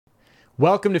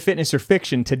Welcome to Fitness or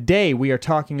Fiction. Today we are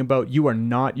talking about You Are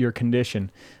Not Your Condition.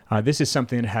 This is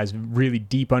something that has really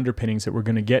deep underpinnings that we're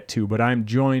going to get to, but I'm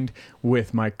joined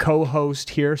with my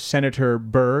co-host here, Senator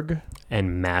Berg.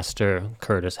 And Master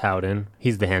Curtis Howden.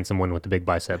 He's the handsome one with the big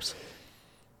biceps.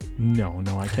 No,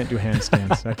 I can't do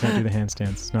handstands. I can't do the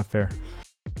handstands. It's not fair.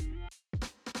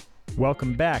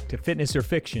 Welcome back to Fitness or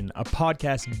Fiction, a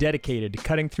podcast dedicated to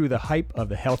cutting through the hype of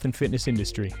the health and fitness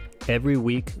industry. Every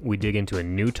week, we dig into a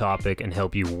new topic and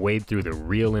help you wade through the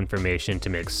real information to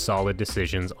make solid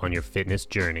decisions on your fitness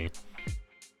journey.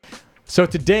 So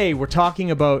today, we're talking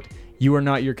about You Are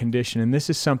Not Your Condition, and this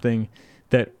is something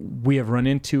that we have run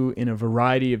into in a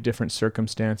variety of different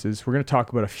circumstances. We're going to talk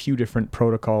about a few different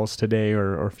protocols today,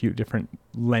 or a few different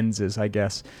lenses, I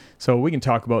guess. So we can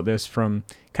talk about this from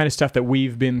kind of stuff that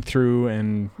we've been through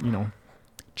and,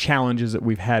 challenges that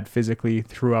we've had physically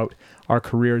throughout our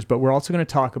careers. But we're also going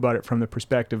to talk about it from the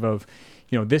perspective of,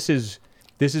 this is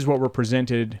what we're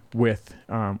presented with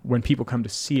when people come to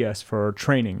see us for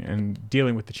training and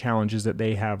dealing with the challenges that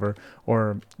they have,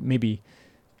 or maybe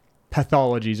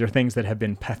pathologies or things that have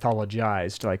been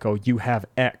pathologized, like, oh, you have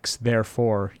X,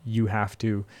 therefore you have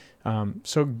to.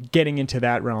 So getting into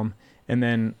that realm, and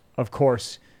then, of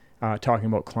course, talking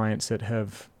about clients that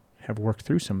have worked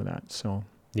through some of that. So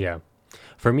yeah.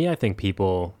 For me, I think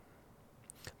people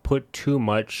put too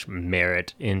much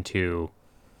merit into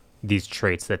these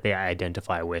traits that they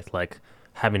identify with, like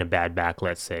having a bad back,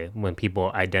 let's say. When people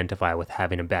identify with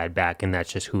having a bad back and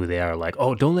that's just who they are, like,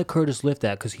 oh, don't let Curtis lift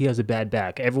that because he has a bad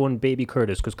back. Everyone baby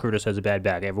Curtis because Curtis has a bad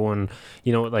back. Everyone,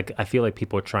 I feel like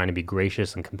people are trying to be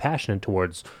gracious and compassionate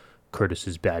towards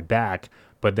Curtis's bad back,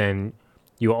 but then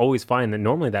you always find that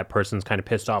normally that person's kind of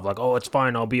pissed off, like, oh, it's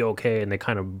fine, I'll be okay, and they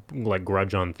kind of like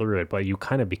grudge on through it, but you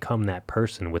kind of become that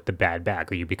person with the bad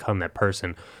back, or you become that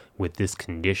person with this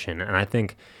condition. And I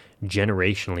think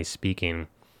generationally speaking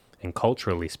and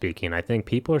culturally speaking, I think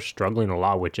people are struggling a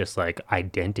lot with just like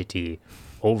identity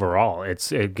overall.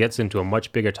 It gets into a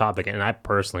much bigger topic, and I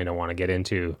personally don't want to get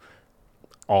into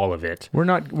all of it. we're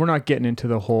not getting into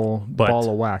the whole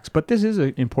ball of wax, but this is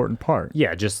an important part.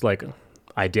 Yeah, just like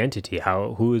identity.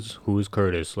 Who is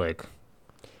Curtis? Like,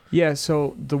 yeah,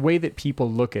 so the way that people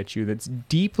look at you, that's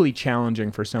deeply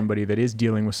challenging for somebody that is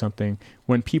dealing with something,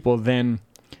 when people then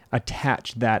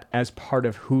attach that as part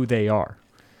of who they are.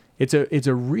 It's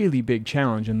a really big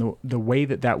challenge, and the way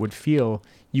that would feel,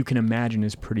 you can imagine,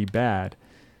 is pretty bad.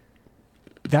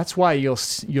 That's why you'll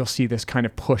see this kind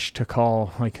of push to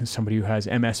call, like, somebody who has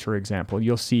MS, for example,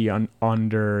 you'll see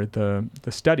under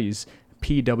the studies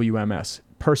PWMS,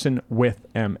 person with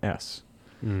MS.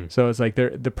 So it's like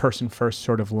the person first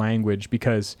sort of language,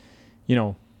 because,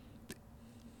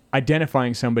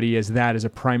 identifying somebody as that as a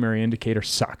primary indicator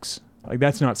sucks. Like,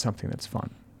 that's not something that's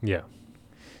fun. yeah.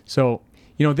 So,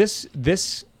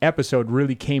 this episode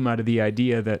really came out of the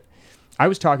idea that I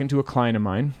was talking to a client of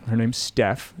mine. Her name's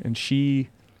Steph, and she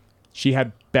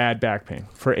had bad back pain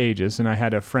for ages. And I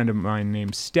had a friend of mine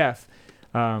named Steph,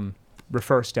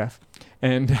 refer Steph,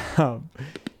 and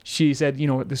she said,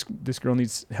 this girl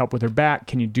needs help with her back.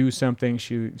 Can you do something?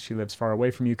 She lives far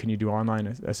away from you. Can you do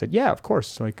online? I said, yeah, of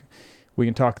course. Like, we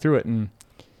can talk through it. And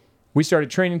we started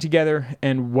training together,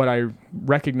 and what I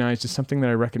recognized is something that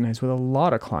I recognize with a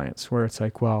lot of clients, where it's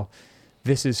like, well,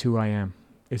 this is who I am.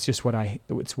 It's just what I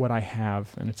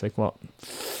have. And it's like, well,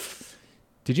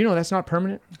 did you know that's not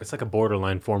permanent? It's like a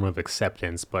borderline form of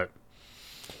acceptance, but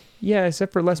yeah,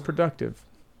 except for less productive.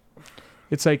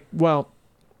 It's like, well,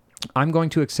 I'm going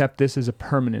to accept this as a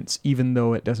permanence, even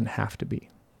though it doesn't have to be.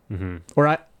 Mm-hmm.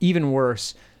 Or even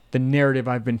worse, the narrative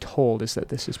I've been told is that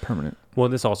this is permanent. Well,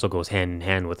 this also goes hand in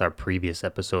hand with our previous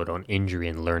episode on injury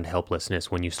and learned helplessness.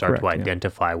 When you start to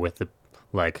identify with the,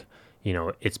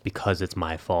 it's because it's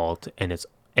my fault, and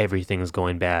everything's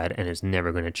going bad, and it's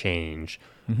never going to change.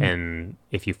 Mm-hmm. And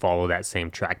if you follow that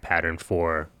same track pattern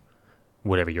for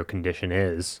whatever your condition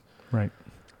is. Right.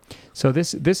 So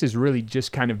this is really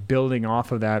just kind of building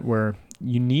off of that, where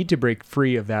you need to break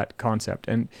free of that concept.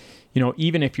 And,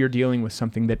 even if you're dealing with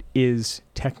something that is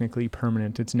technically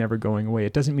permanent, it's never going away.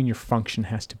 It doesn't mean your function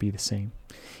has to be the same.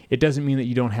 It doesn't mean that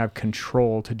you don't have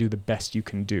control to do the best you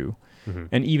can do. Mm-hmm.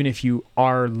 And even if you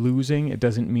are losing, it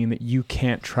doesn't mean that you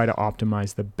can't try to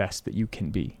optimize the best that you can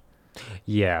be.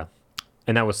 Yeah.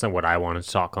 And that was what I wanted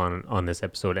to talk on this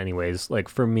episode anyways. Like,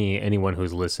 for me, anyone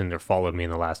who's listened or followed me in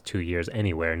the last 2 years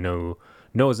anywhere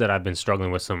knows that I've been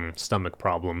struggling with some stomach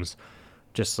problems.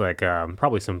 Just like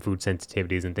probably some food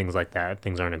sensitivities and things like that.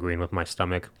 Things aren't agreeing with my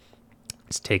stomach.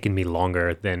 It's taken me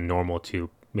longer than normal to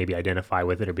maybe identify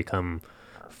with it or become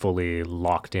fully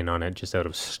locked in on it just out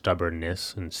of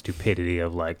stubbornness and stupidity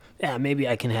of like, yeah, maybe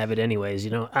I can have it anyways,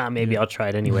 you know, maybe I'll try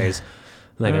it anyways.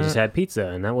 Like I just had pizza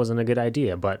and that wasn't a good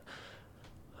idea. But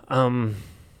where am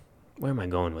I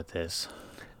going with this?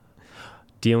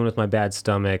 Dealing with my bad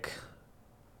stomach,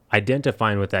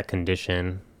 identifying with that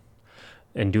condition,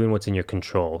 and doing what's in your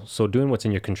control. So doing what's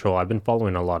in your control, I've been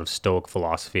following a lot of Stoic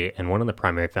philosophy, and one of the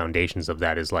primary foundations of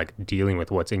that is like dealing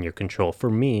with what's in your control. For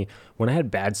me, when I had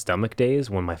bad stomach days,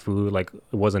 when my food like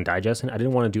wasn't digesting, I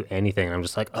didn't want to do anything. I'm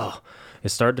just like, oh, it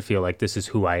started to feel like this is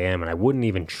who I am, and I wouldn't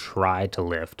even try to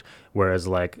lift. Whereas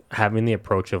like having the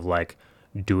approach of like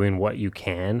doing what you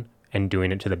can and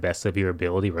doing it to the best of your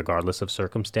ability, regardless of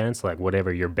circumstance, like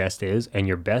whatever your best is, and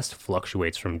your best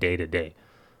fluctuates from day to day.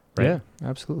 Right? Yeah,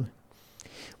 absolutely.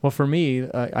 Well, for me,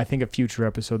 I think a future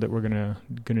episode that we're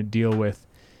gonna deal with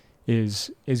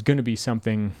is gonna be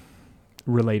something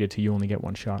related to you only get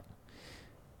one shot.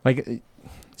 Like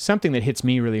something that hits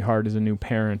me really hard as a new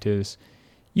parent is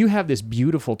you have this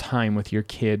beautiful time with your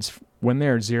kids when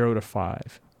they're 0 to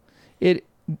 5.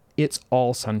 It's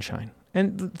all sunshine,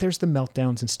 and there's the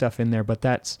meltdowns and stuff in there, but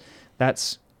that's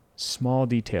small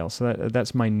details. So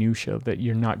that's minutia that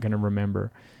you're not gonna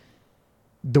remember.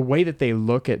 The way that they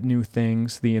look at new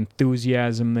things, the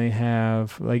enthusiasm they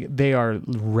have, like they are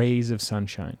rays of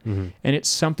sunshine. Mm-hmm. And it's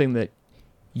something that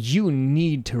you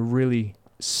need to really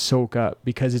soak up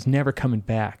because it's never coming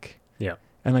back. Yeah.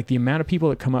 And like the amount of people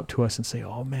that come up to us and say,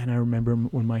 oh man, I remember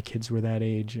when my kids were that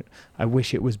age. I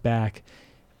wish it was back.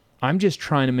 I'm just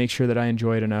trying to make sure that I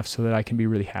enjoy it enough so that I can be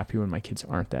really happy when my kids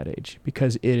aren't that age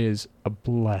because it is a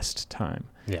blessed time.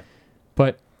 Yeah.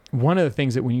 But one of the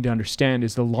things that we need to understand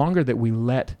is the longer that we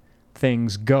let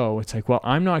things go, it's like, well,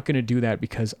 I'm not going to do that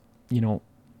because, you know,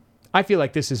 I feel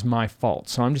like this is my fault.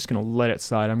 So I'm just going to let it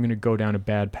slide. I'm going to go down a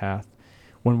bad path.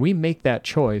 When we make that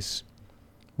choice,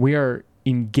 we are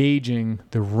engaging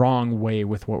the wrong way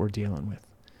with what we're dealing with.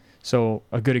 So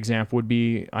a good example would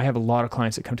be, I have a lot of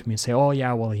clients that come to me and say, oh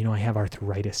yeah, well, you know, I have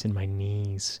arthritis in my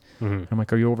knees. Mm-hmm. I'm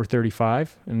like, are you over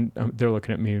 35? And they're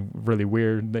looking at me really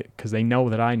weird because they know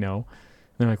that I know.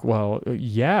 They're like, well,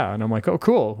 yeah. And I'm like, oh,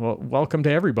 cool. Well, welcome to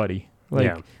everybody.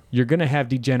 Like, you're going to have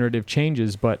degenerative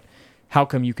changes, but how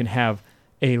come you can have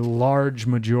a large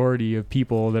majority of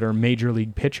people that are major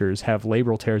league pitchers have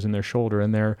labral tears in their shoulder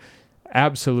and they're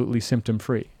absolutely symptom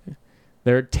free?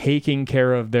 They're taking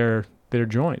care of their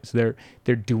joints. They're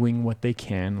doing what they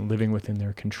can, living within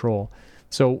their control.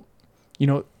 So, you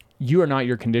know, you are not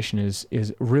your condition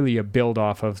is really a build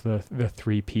off of the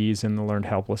 3 Ps in the learned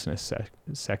helplessness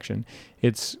section.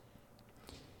 It's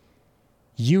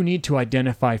you need to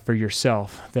identify for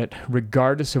yourself that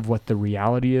regardless of what the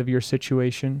reality of your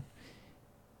situation,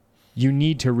 you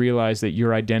need to realize that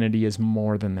your identity is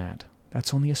more than that.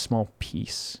 That's only a small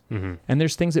piece. Mm-hmm. And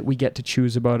there's things that we get to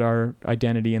choose about our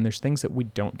identity, and there's things that we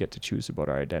don't get to choose about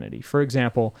our identity. For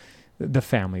example, the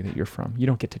family that you're from. You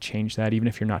don't get to change that even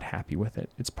if you're not happy with it.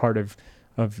 It's part of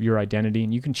your identity,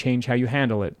 and you can change how you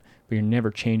handle it, but you're never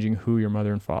changing who your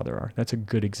mother and father are. That's a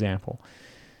good example.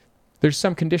 There's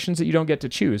some conditions that you don't get to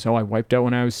choose. Oh, I wiped out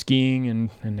when I was skiing,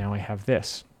 and now I have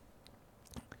this.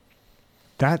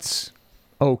 That's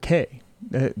okay.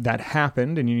 That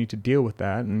happened, and you need to deal with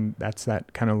that, and that's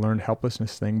that kind of learned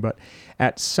helplessness thing. But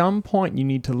at some point, you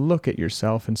need to look at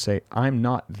yourself and say, I'm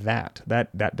not that.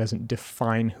 That doesn't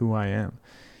define who I am.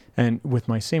 And with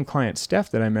my same client,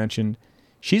 Steph, that I mentioned,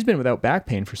 she's been without back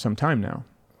pain for some time now.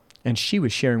 And she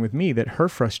was sharing with me that her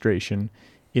frustration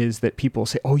is that people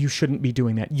say, oh, you shouldn't be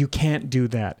doing that. You can't do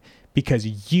that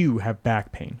because you have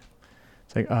back pain.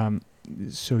 It's like,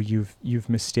 so you've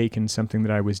mistaken something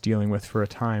that I was dealing with for a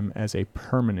time as a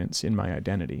permanence in my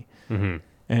identity. Mm-hmm.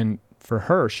 And for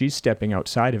her, she's stepping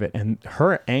outside of it. And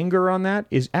her anger on that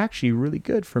is actually really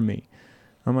good for me.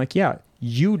 I'm like, yeah,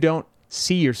 you don't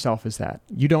see yourself as that.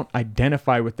 You don't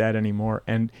identify with that anymore.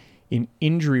 And in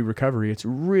injury recovery, it's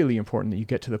really important that you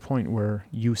get to the point where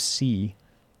you see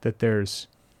that there's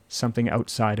something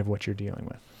outside of what you're dealing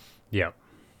with. Yeah,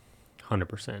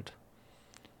 100%.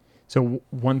 So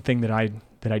one thing that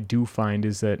I do find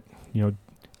is that, you know,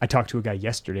 I talked to a guy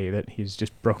yesterday that he's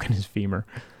just broken his femur.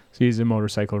 So he's a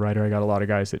motorcycle rider. I got a lot of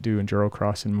guys that do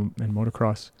endurocross and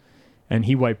motocross. And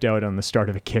he wiped out on the start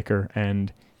of a kicker,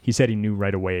 and he said he knew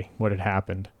right away what had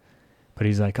happened. But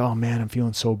he's like, oh man, I'm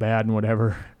feeling so bad and whatever.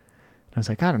 And I was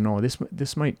like, I don't know,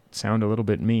 this might sound a little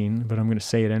bit mean, but I'm going to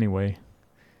say it anyway.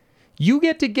 You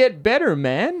get better,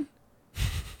 man.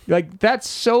 Like, that's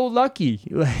so lucky.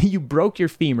 You broke your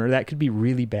femur. That could be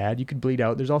really bad. You could bleed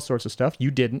out. There's all sorts of stuff.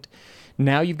 You didn't.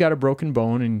 Now you've got a broken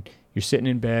bone and you're sitting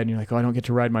in bed and you're like, oh, I don't get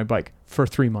to ride my bike for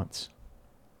 3 months.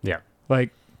 Yeah.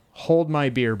 Like, hold my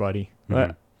beer, buddy.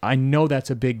 Mm-hmm. I know that's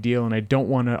a big deal, and I don't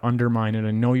want to undermine it.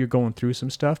 I know you're going through some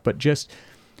stuff, but just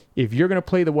if you're going to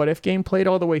play the what if game, play it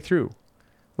all the way through.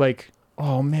 Like,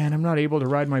 oh man, I'm not able to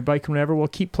ride my bike or whatever. Well,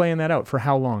 keep playing that out for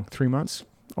how long? 3 months?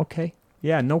 Okay.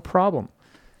 Yeah, no problem.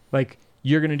 Like,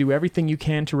 you're going to do everything you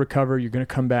can to recover. You're going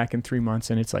to come back in 3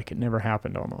 months, and it's like it never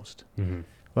happened almost. Mm-hmm.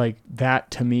 Like, that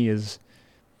to me is,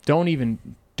 don't even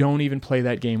play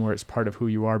that game where it's part of who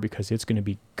you are, because it's going to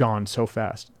be gone so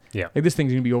fast. Yeah. Like, this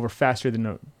thing's going to be over faster than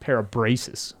a pair of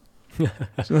braces.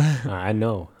 I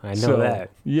know So, that.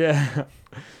 Yeah.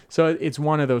 So it's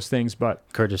one of those things, but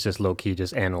Curtis just low-key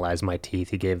just analyzed my teeth.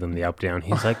 He gave them the up-down.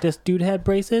 He's like, this dude had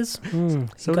braces?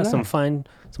 So got did some I. fine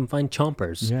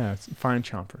chompers. yeah, it's fine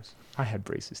chompers. I had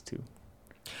braces too.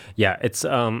 Yeah, it's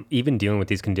even dealing with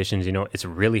these conditions, it's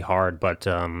really hard, but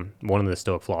one of the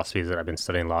Stoic philosophies that I've been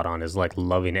studying a lot on is like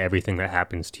loving everything that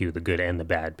happens to you, the good and the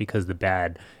bad, because the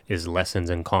bad is lessons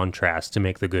and contrast to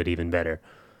make the good even better.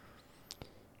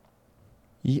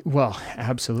 Well,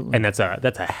 absolutely. And that's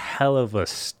a hell of a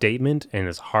statement, and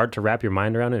it's hard to wrap your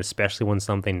mind around it, especially when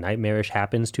something nightmarish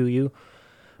happens to you.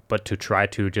 But to try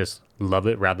to just love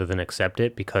it rather than accept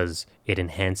it, because it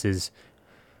enhances,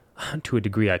 to a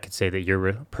degree, I could say that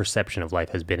your perception of life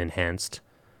has been enhanced,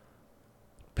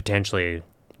 potentially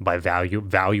by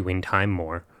valuing time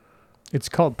more. It's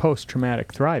called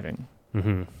post-traumatic thriving.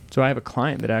 Mm-hmm. So I have a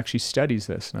client that actually studies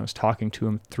this, and I was talking to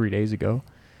him 3 days ago,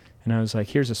 and I was like,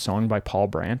 here's a song by Paul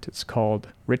Brandt. It's called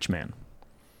Rich Man.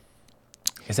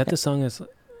 Is that the song?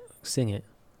 Sing it.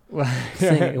 Well,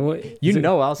 Sing it.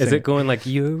 I'll sing Is it going like,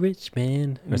 you're a rich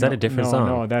man? Or is that a different song?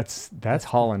 No, that's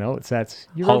Hall & Oates. That's,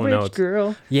 you're Hall a rich & Oates.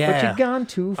 girl, Yeah. but you've gone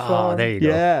too far. Oh, there you go.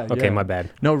 Yeah. Okay, my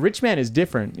bad. No, Rich Man is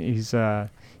different. He's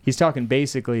talking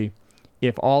basically,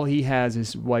 if all he has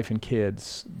is wife and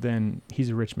kids, then he's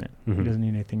a rich man. Mhm. He doesn't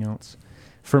need anything else.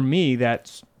 For me,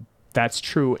 that's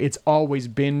true. It's always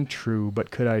been true,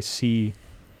 but could I see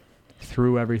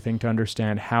through everything to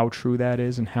understand how true that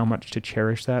is and how much to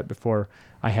cherish that before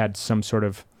I had some sort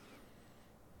of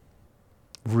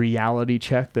reality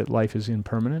check that life is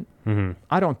impermanent? Mm-hmm.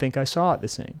 I don't think I saw it the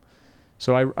same.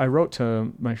 So I wrote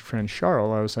to my friend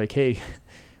Charles. I was like, hey,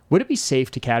 would it be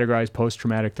safe to categorize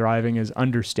post-traumatic thriving as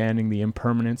understanding the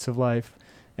impermanence of life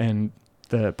and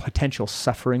the potential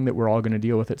suffering that we're all going to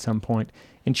deal with at some point,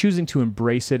 and choosing to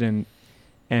embrace it and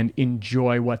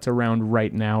enjoy what's around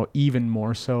right now even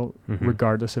more so, Mm-hmm.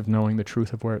 regardless of knowing the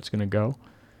truth of where it's going to go?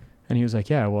 And he was like,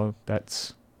 yeah, well,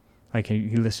 that's like,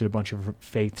 he listed a bunch of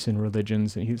faiths and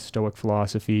religions, and he's Stoic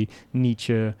philosophy,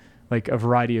 Nietzsche, like a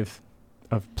variety of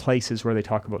places where they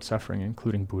talk about suffering,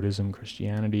 including Buddhism,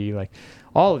 Christianity, like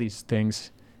all of these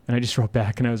things. And I just wrote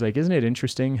back and I was like, isn't it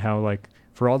interesting how, like,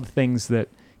 for all the things that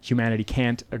humanity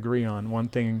can't agree on, one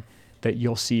thing that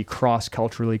you'll see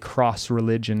cross-culturally,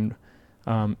 cross-religion,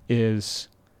 is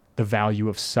the value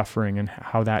of suffering, and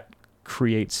how that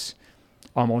creates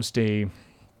almost a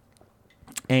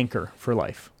anchor for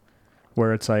life,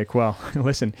 where it's like, well,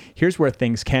 listen, here's where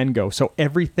things can go, so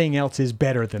everything else is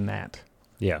better than that.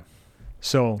 Yeah.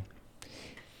 So,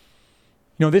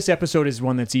 this episode is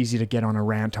one that's easy to get on a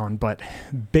rant on, but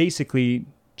basically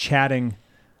chatting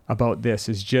about this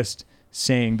is just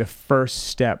saying the first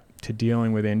step to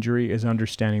dealing with injury is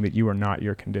understanding that you are not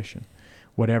your condition.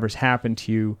 Whatever's happened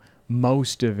to you,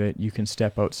 most of it, you can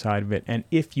step outside of it. And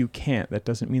if you can't, that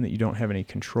doesn't mean that you don't have any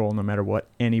control, no matter what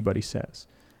anybody says.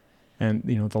 And,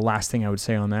 the last thing I would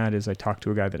say on that is I talked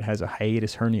to a guy that has a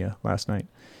hiatus hernia last night.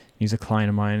 He's a client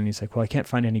of mine, and he's like, well, I can't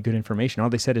find any good information. All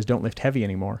they said is don't lift heavy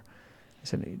anymore. I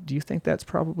said, do you think that's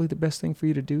probably the best thing for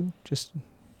you to do? Just,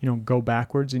 go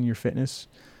backwards in your fitness,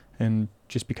 and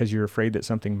just because you're afraid that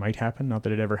something might happen, not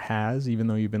that it ever has, even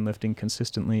though you've been lifting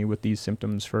consistently with these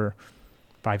symptoms for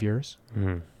 5 years.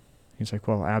 Mm-hmm. He's like,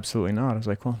 well, absolutely not. I was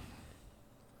like, well,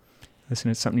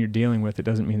 listen, it's something you're dealing with. It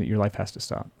doesn't mean that your life has to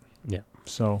stop. Yeah.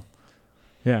 So,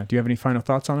 yeah. Do you have any final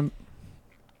thoughts on it?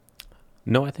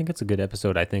 No, I think it's a good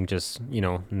episode. I think just,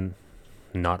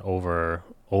 not over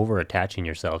attaching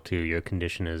yourself to your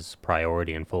condition is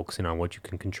priority, and focusing on what you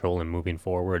can control and moving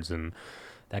forwards, and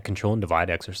that control and divide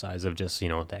exercise of just,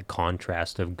 that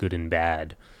contrast of good and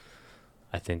bad,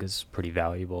 I think is pretty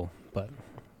valuable. But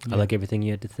I like everything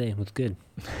you had to say. It was good.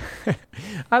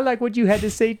 I like what you had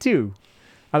to say too.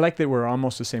 I like that we're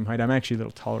almost the same height. I'm actually a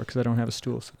little taller because I don't have a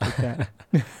stool, so take that.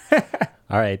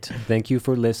 All right. Thank you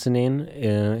for listening.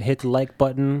 Hit the like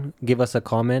button. Give us a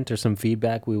comment or some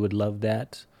feedback. We would love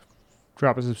that.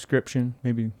 Drop a subscription.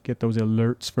 Maybe get those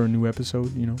alerts for a new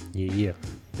episode, Yeah.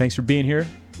 Thanks for being here.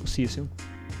 We'll see you soon.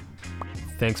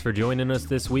 Thanks for joining us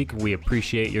this week. We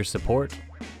appreciate your support.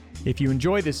 If you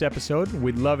enjoyed this episode,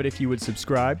 we'd love it if you would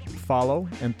subscribe, follow,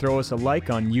 and throw us a like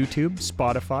on YouTube,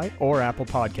 Spotify, or Apple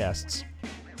Podcasts.